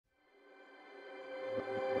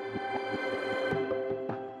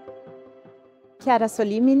Chiara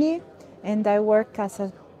Solimini, and I work as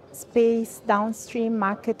a Space Downstream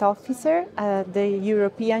Market Officer at the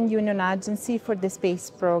European Union Agency for the Space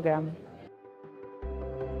Programme.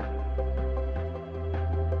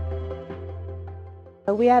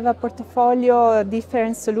 We have a portfolio of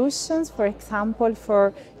different solutions, for example,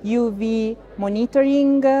 for UV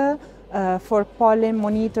monitoring, for pollen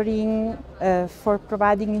monitoring, for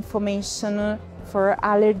providing information for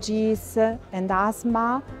allergies and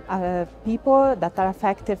asthma, people that are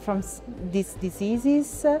affected from these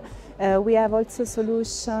diseases. We have also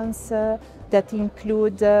solutions that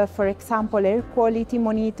include, for example, air quality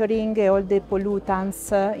monitoring, all the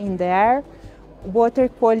pollutants in the air, water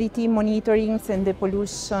quality monitoring and the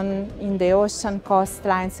pollution in the ocean,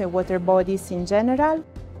 coastlines and water bodies in general.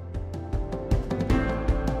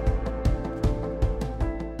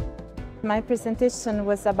 My presentation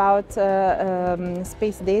was about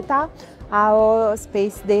space data, how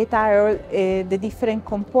space data or the different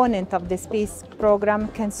components of the space program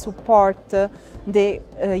can support the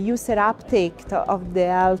user uptake of the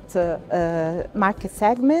health market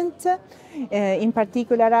segment. In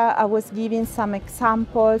particular, I was giving some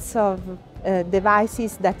examples of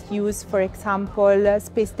devices that use, for example,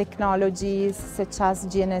 space technologies such as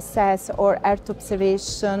GNSS or Earth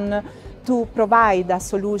observation to provide a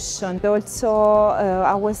solution. Also,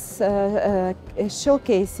 I was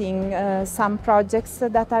showcasing some projects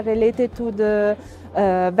that are related to the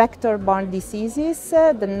vector-borne diseases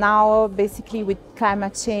that now basically with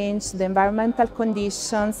climate change, the environmental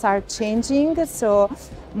conditions are changing. So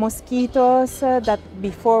mosquitoes that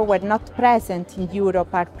before were not present in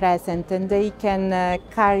Europe are present, and they can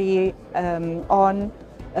carry on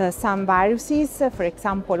some viruses, for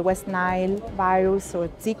example, West Nile virus or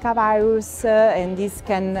Zika virus, and this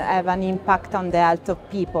can have an impact on the health of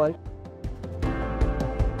people.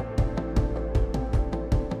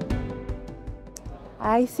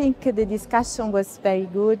 I think the discussion was very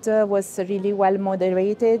good, was really well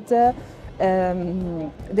moderated.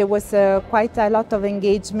 There was quite a lot of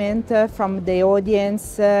engagement from the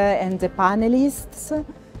audience and the panelists.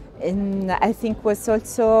 And I think was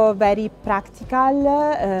also very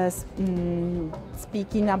practical,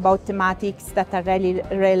 speaking about thematics that are really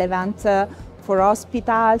relevant for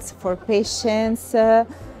hospitals, for patients,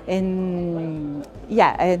 and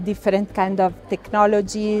different kind of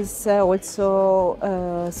technologies. Also,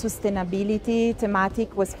 sustainability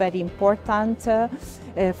thematic was very important.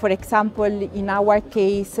 For example, in our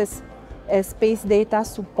cases, space data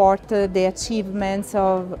support the achievements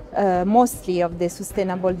of mostly of the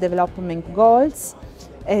Sustainable Development Goals,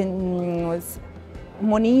 and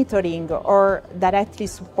monitoring or directly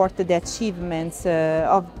support the achievements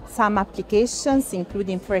of some applications,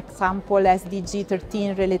 including, for example, SDG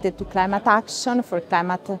 13 related to climate action for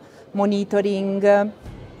climate monitoring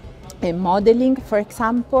and modeling, for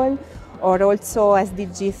example, or also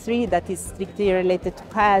SDG 3 that is strictly related to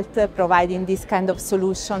health, providing this kind of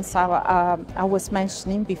solutions I was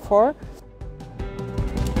mentioning before.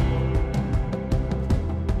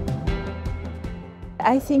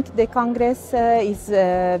 I think the Congress is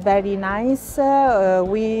very nice.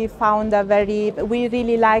 We found we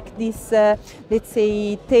really like this, let's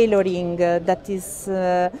say, tailoring that is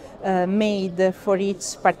made for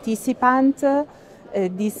each participant.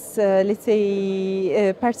 This, let's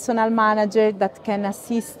say, personal manager that can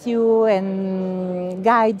assist you and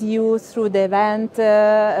guide you through the event,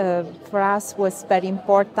 for us was very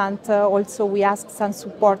important. Also, we asked some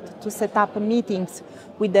support to set up meetings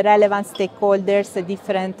with the relevant stakeholders, the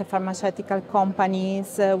different pharmaceutical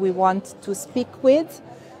companies we want to speak with.